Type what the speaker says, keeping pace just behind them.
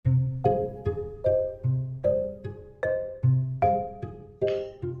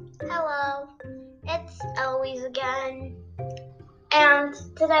again. And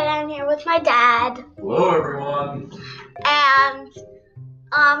today I'm here with my dad. Hello, everyone. And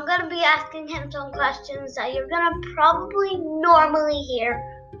I'm going to be asking him some questions that you're going to probably normally hear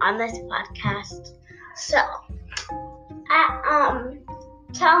on this podcast. So,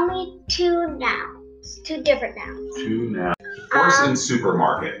 tell me two different nouns. Two nouns. Horse and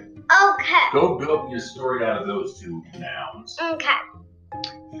supermarket. Okay. Go build me a story out of those two nouns. Okay.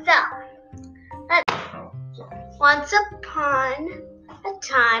 So, once upon a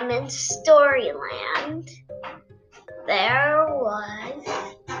time in Storyland, there was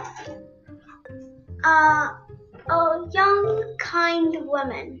a young, kind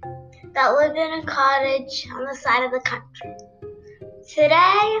woman that lived in a cottage on the side of the country.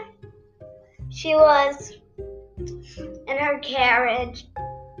 Today, she was in her carriage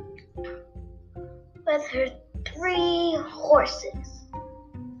with her 3 horses,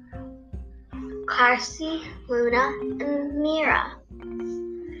 Carsey, Luna, and Mira.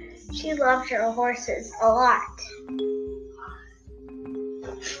 She loved her horses a lot.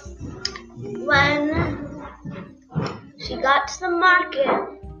 When she got to the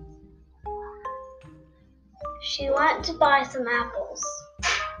market, she went to buy some apples.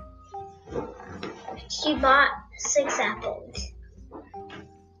 She bought 6 apples.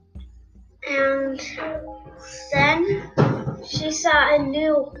 And then she saw a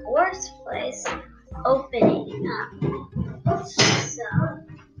new horse place opening up. So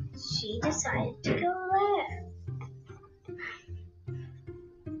she decided to go there.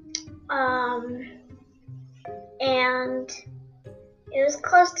 And it was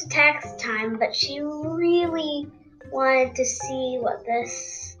close to tax time, but she really wanted to see what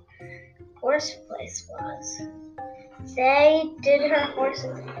this horse place was. They did her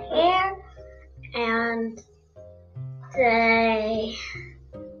horse's hair, and they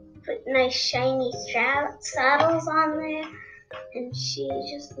put nice shiny saddles on there, and she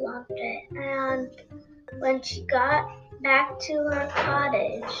just loved it. And when she got back to her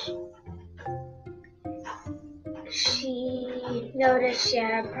cottage, she noticed she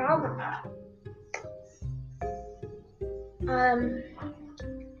had a problem.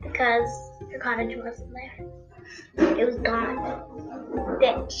 Because her cottage wasn't there. It was gone.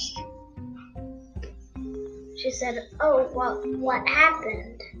 Ditched. She said, "Oh, well, what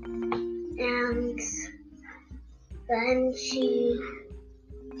happened?" And then she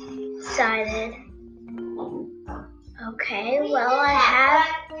decided, okay, well, I have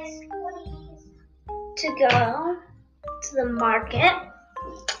to go to the market.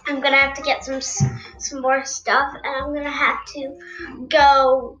 I'm going to have to get some more stuff, and I'm going to have to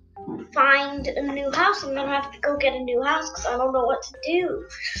go find a new house. I'm going to have to go get a new house because I don't know what to do.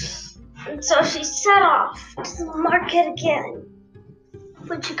 And so she set off to the market again.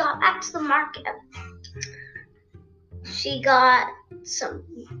 When she got back to the market, she got some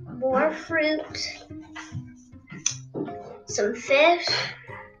more fruit, some fish,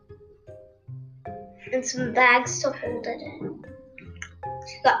 and some bags to hold it in.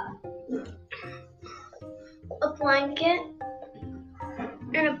 She got a blanket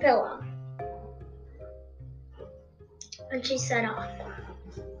and a pillow. And she set off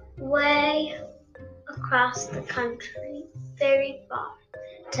way across the country, very far,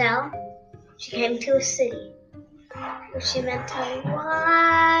 till she came to a city where she met a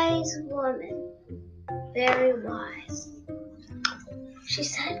wise woman, very wise. She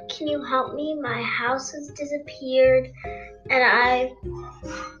said, "Can you help me? My house has disappeared, and I've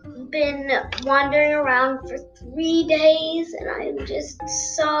been wandering around for 3 days, and I'm just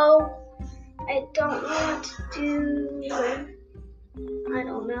I don't know what to do. I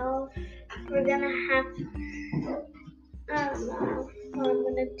don't know. We're gonna have, I don't know what I'm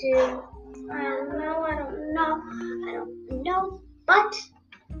gonna do. I don't know, but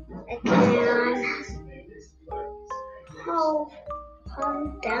I can,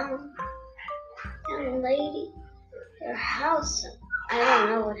 calm down, young lady. Your house, I don't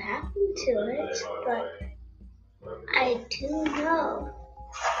know what happened to it, but I do know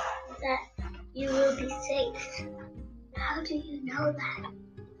that you will be safe." "How do you know that?"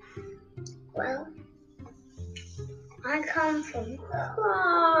 "Well, I come from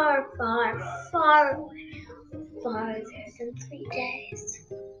far, far, far away, farther than 3 days.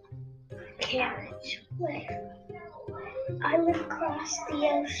 Carriage, where I live across the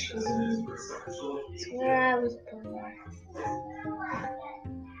ocean. It's where I was born.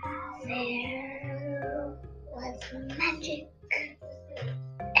 There was magic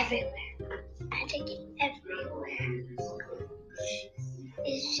everywhere. Magic everywhere.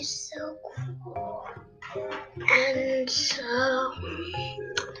 It's just so cool. And so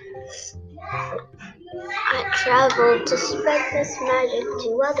I traveled to spread this magic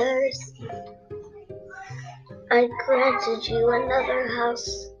to others. I granted you another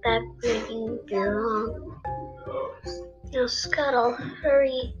house back where you belong. Now scuttle,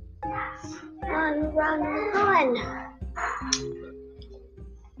 hurry, run, run, run.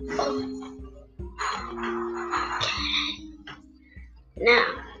 Oh. Okay. Now,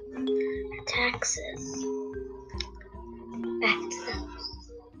 taxes. Back to those.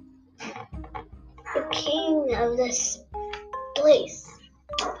 The king of this place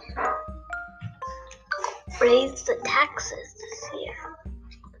raised the taxes this year.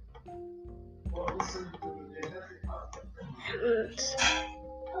 And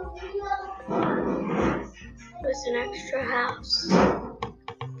with an extra house,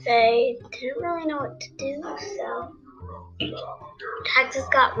 they didn't really know what to do, so taxes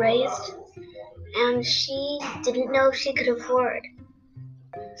got raised, and she didn't know if she could afford.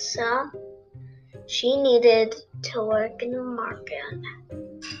 So she needed to work in the market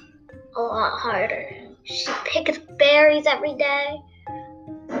a lot harder. She picked berries every day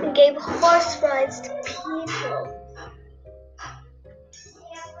and gave horse rides to people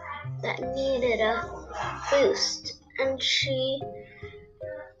that needed a boost, and she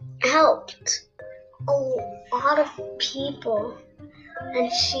helped a lot of people,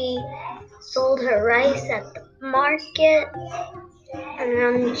 and she sold her rice at the market, and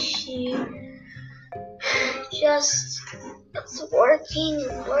then she just was working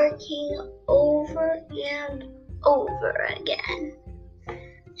and working over and over again.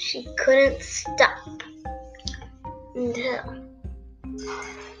 She couldn't stop until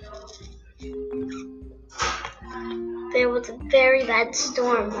there was a very bad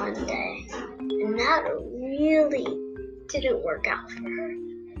storm one day, and that really didn't work out for her,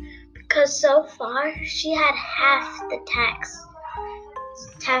 because so far she had half the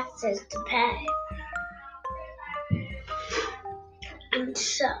taxes to pay. And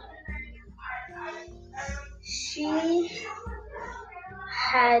so she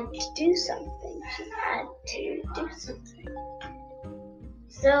had to do something.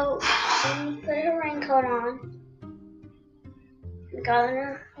 So she put her raincoat on, got in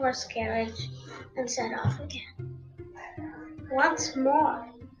her horse carriage, and set off again. Once more,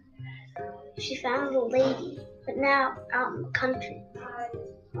 she found a lady, but now out in the country.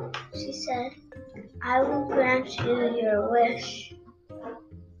 She said, "I will grant you your wish.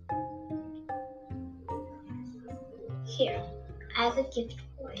 Here, I have a gift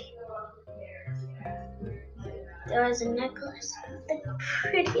for you." There was a necklace with the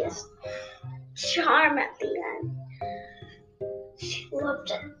prettiest charm at the end. She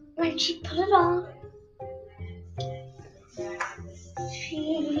loved it. When she put it on,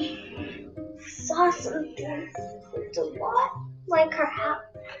 she saw something that looked a lot like her hat,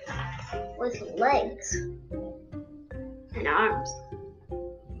 with legs and arms,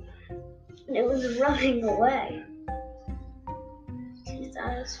 and it was running away. She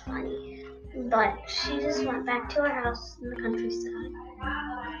thought it was funny, but she just went back to her house in the countryside.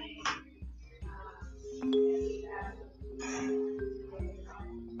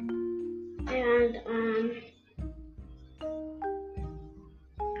 And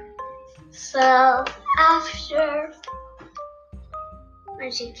so after,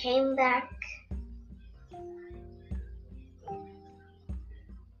 when she came back,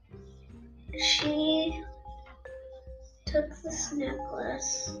 she took this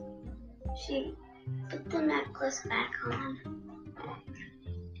necklace. She put the necklace back on,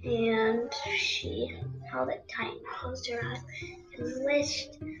 and she held it tight and closed her eyes and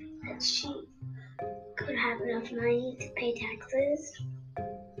wished that she could have enough money to pay taxes.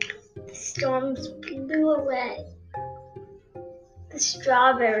 The storms blew away. The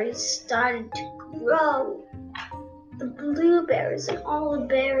strawberries started to grow. The blueberries and all the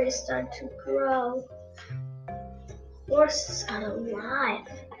berries started to grow. The horses got alive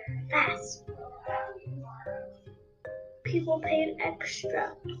fast. People paid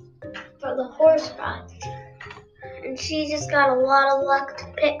extra for the horse rides, and she just got a lot of luck to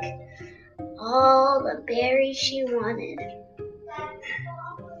pick all the berries she wanted.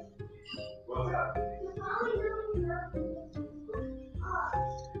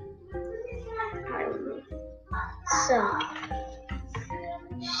 So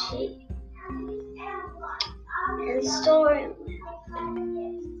she and the story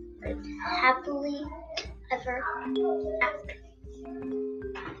lived happily ever after.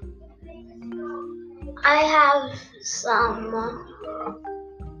 I have some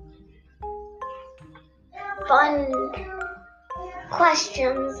fun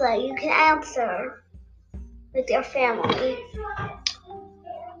questions that you can answer with your family.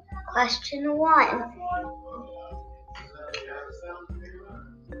 Question 1.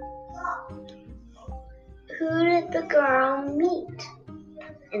 Who did the girl meet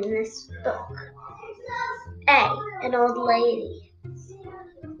in this book? A. An old lady.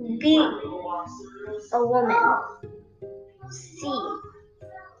 B. A woman. C.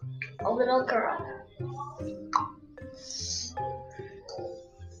 A little girl.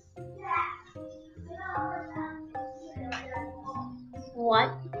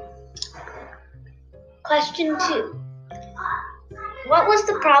 What? Question 2. What was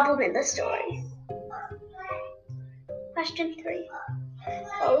the problem in the story? Question 3.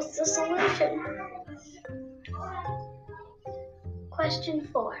 What was the solution? Question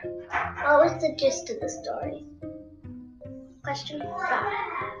 4. What was the gist of the story? Question 5.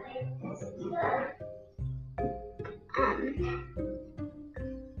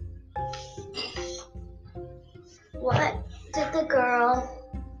 What did the girl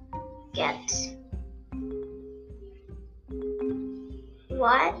get?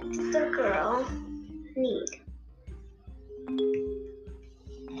 What did the girl need?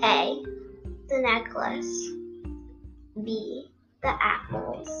 A. The necklace. B. The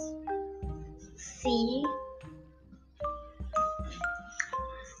apples. C.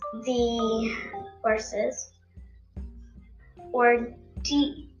 The horses. Or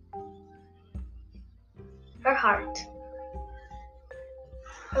D. Her heart.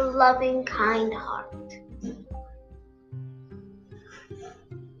 Her loving, kind heart.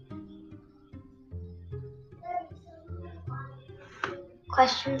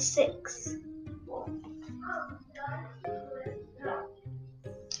 Question 6.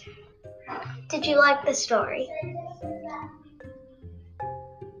 Did you like the story?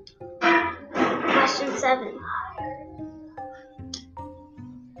 Question 7.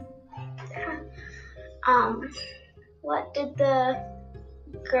 What did the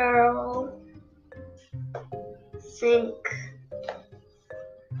girl think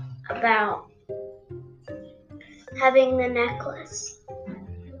about having the necklace?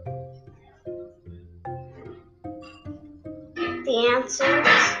 The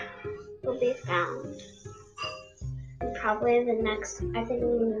answers will be found in probably the next, I think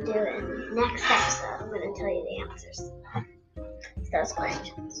we're going to do it in the next episode. I'm going to tell you the answers to those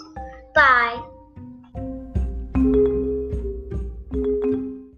questions. Bye.